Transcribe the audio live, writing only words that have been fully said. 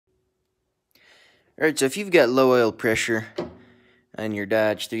Alright, so if you've got low oil pressure on your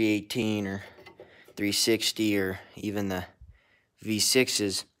Dodge 318 or 360 or even the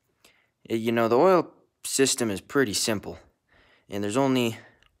V6s, you know, the oil system is pretty simple. And there's only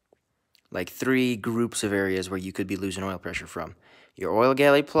like 3 groups of areas where you could be losing oil pressure from. Your oil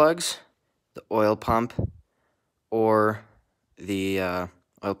galley plugs, the oil pump, or the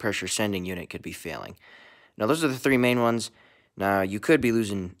oil pressure sending unit could be failing. Now, those are the 3 main ones. Now, you could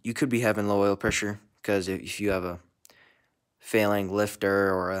be having low oil pressure because if you have a failing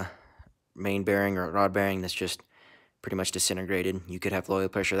lifter or a main bearing or a rod bearing that's just pretty much disintegrated, you could have low oil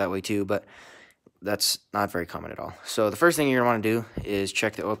pressure that way too, but that's not very common at all. So the first thing you're going to want to do is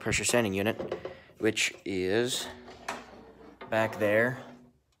check the oil pressure sending unit, which is back there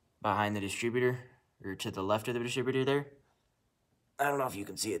behind the distributor, or to the left of the distributor there. I don't know if you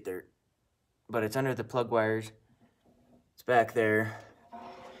can see it there, but it's under the plug wires. It's back there.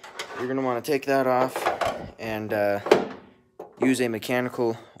 You're going to want to take that off and use a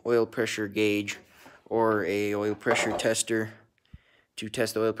mechanical oil pressure gauge or a oil pressure tester to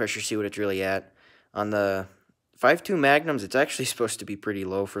test the oil pressure, see what it's really at. On the 5.2 Magnums, it's actually supposed to be pretty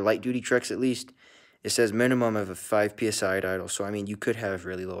low. For light-duty trucks, at least, it says minimum of a 5 psi at idle. So, I mean, you could have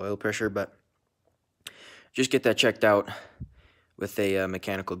really low oil pressure, but just get that checked out with a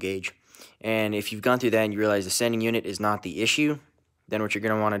mechanical gauge. And if you've gone through that and you realize the sending unit is not the issue, then what you're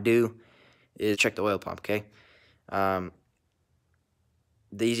going to want to do is check the oil pump, okay? The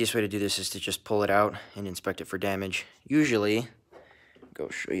easiest way to do this is to just pull it out and inspect it for damage. Usually, go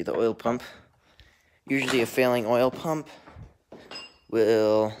show you the oil pump. Usually a failing oil pump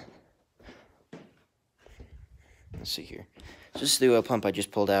will, let's see here. So this is the oil pump I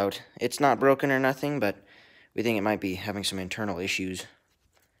just pulled out. It's not broken or nothing, but we think it might be having some internal issues.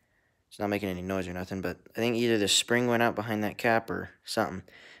 It's not making any noise or nothing, but I think either the spring went out behind that cap or something.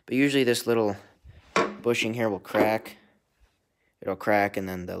 But usually this little bushing here will crack. It'll crack, and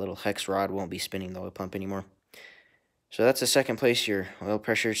then the little hex rod won't be spinning the oil pump anymore. So that's the second place your oil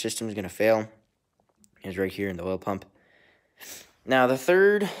pressure system is going to fail, is right here in the oil pump. Now the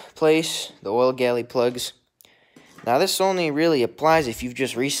third place, the oil galley plugs. Now this only really applies if you've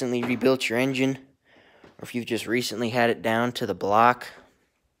just recently rebuilt your engine, or if you've just recently had it down to the block.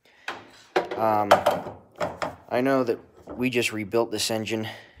 I know that we just rebuilt this engine,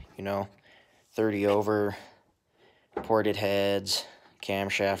 you know, 30 over, ported heads,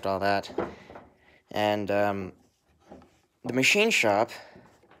 camshaft, all that. And the machine shop,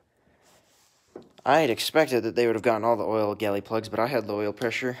 I had expected that they would have gotten all the oil galley plugs, but I had low oil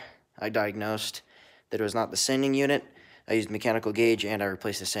pressure. I diagnosed that it was not the sending unit. I used mechanical gauge, and I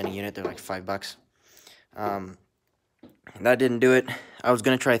replaced the sending unit. They're like $5. That didn't do it. I was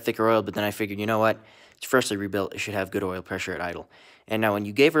going to try thicker oil, but then I figured, you know what? It's freshly rebuilt. It should have good oil pressure at idle. And now when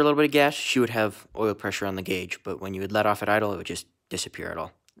you gave her a little bit of gas, she would have oil pressure on the gauge. But when you would let off at idle, it would just disappear at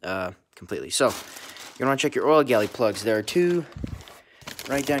all, completely. So you want to check your oil galley plugs. There are 2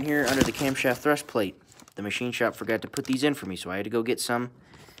 right down here under the camshaft thrust plate. The machine shop forgot to put these in for me, so I had to go get some.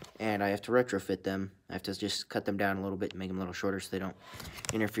 And I have to retrofit them. I have to just cut them down a little bit and make them a little shorter so they don't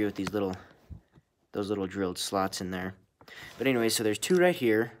interfere with those little drilled slots in there. But anyway, so there's 2 right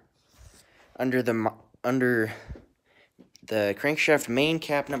here under the crankshaft main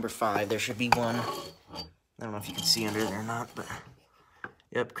cap number 5. There should be one. I don't know if you can see under there or not, but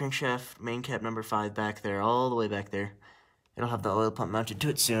yep, crankshaft main cap number 5 back there, all the way back there. It'll have the oil pump mounted to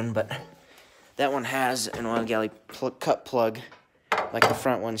it soon, but that one has an oil galley cut plug like the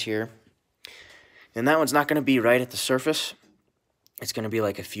front ones here. And that one's not going to be right at the surface. It's going to be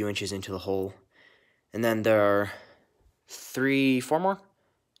like a few inches into the hole. And then there are 4 more,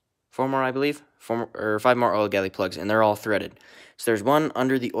 I believe, 5 more oil galley plugs, and they're all threaded. So there's one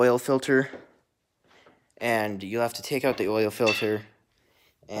under the oil filter, and you'll have to take out the oil filter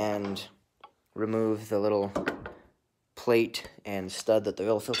and remove the little plate and stud that the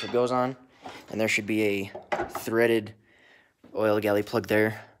oil filter goes on, and there should be a threaded oil galley plug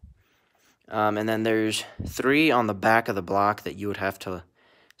there. And then there's 3 on the back of the block that you would have to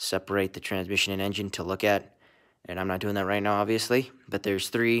separate the transmission and engine to look at. And I'm not doing that right now, obviously. But there's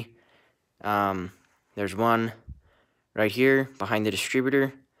 3. There's one right here behind the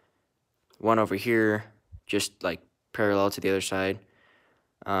distributor. One over here, just like parallel to the other side.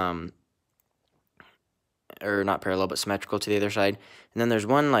 Or not parallel, but symmetrical to the other side. And then there's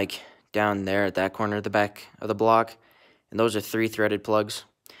one like down there at that corner at the back of the block. And those are 3 threaded plugs.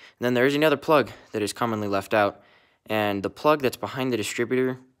 And then there's another plug that is commonly left out. And the plug that's behind the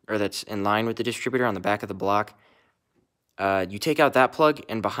distributor, or that's in line with the distributor on the back of the block, you take out that plug,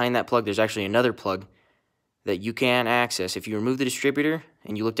 and behind that plug there's actually another plug that you can access. If you remove the distributor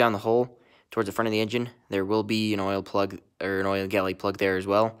and you look down the hole, towards the front of the engine, there will be an oil plug or an oil galley plug there as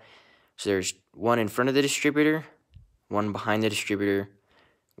well. So there's one in front of the distributor, one behind the distributor,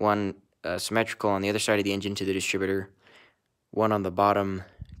 one symmetrical on the other side of the engine to the distributor, one on the bottom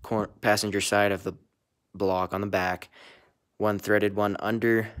passenger side of the block on the back, one threaded one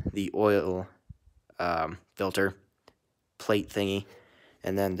under the oil filter plate thingy,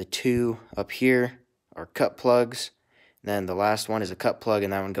 and then the two up here are cut plugs. Then the last one is a cut plug,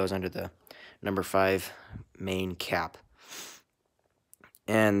 and that one goes under the number 5 main cap.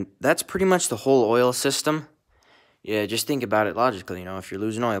 And that's pretty much the whole oil system. Yeah, just think about it logically. You know, if you're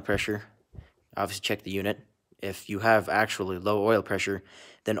losing oil pressure, obviously check the unit. If you have actually low oil pressure,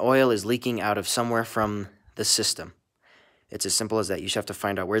 then oil is leaking out of somewhere from the system. It's as simple as that. You just have to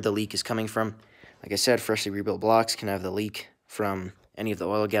find out where the leak is coming from. Like I said, freshly rebuilt blocks can have the leak from any of the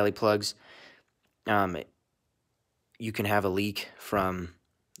oil galley plugs. You can have a leak from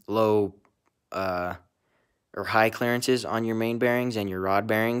low or high clearances on your main bearings and your rod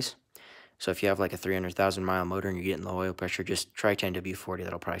bearings. So if you have like a 300,000 mile motor and you're getting low oil pressure, just try 10W40.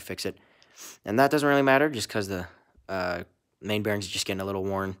 That'll probably fix it. And that doesn't really matter just because the main bearings are just getting a little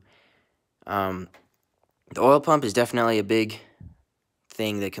worn. The oil pump is definitely a big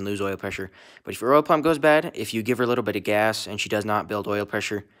thing that can lose oil pressure. But if your oil pump goes bad, if you give her a little bit of gas and she does not build oil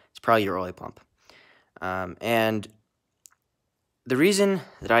pressure, it's probably your oil pump. And the reason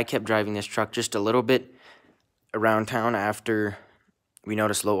that I kept driving this truck just a little bit around town after we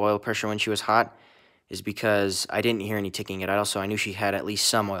noticed low oil pressure when she was hot is because I didn't hear any ticking at idle, so I knew she had at least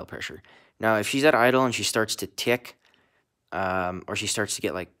some oil pressure. Now, if she's at idle and she starts to tick, or she starts to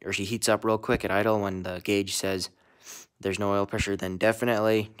get or she heats up real quick at idle when the gauge says there's no oil pressure, then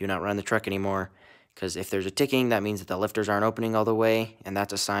definitely do not run the truck anymore. Because if there's a ticking, that means that the lifters aren't opening all the way, and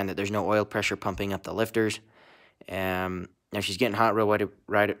that's a sign that there's no oil pressure pumping up the lifters. If she's getting hot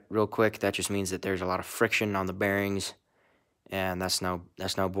real quick, that just means that there's a lot of friction on the bearings, and that's no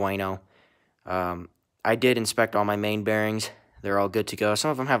bueno. I did inspect all my main bearings. They're all good to go.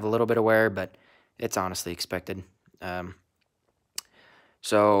 Some of them have a little bit of wear, but it's honestly expected.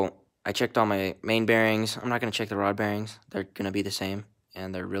 So I checked all my main bearings. I'm not going to check the rod bearings. They're going to be the same,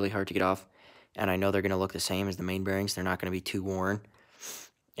 and they're really hard to get off. And I know they're going to look the same as the main bearings. They're not going to be too worn.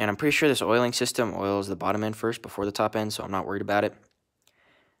 And I'm pretty sure this oiling system oils the bottom end first before the top end, so I'm not worried about it.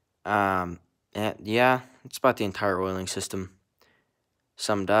 And yeah, it's about the entire oiling system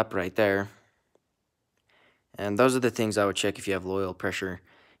summed up right there. And those are the things I would check if you have low oil pressure.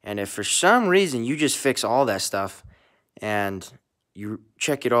 And if for some reason you just fix all that stuff and you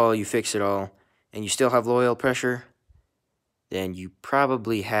check it all, you fix it all, and you still have low oil pressure, then you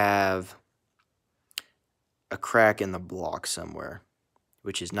probably have a crack in the block somewhere,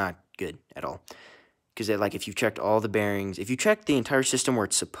 which is not good at all. Because like if you checked all the bearings, if you check the entire system where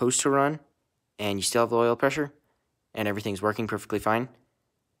it's supposed to run and you still have low oil pressure and everything's working perfectly fine,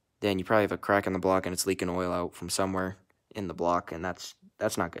 then you probably have a crack in the block and it's leaking oil out from somewhere in the block, and that's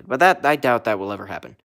not good. But I doubt that will ever happen.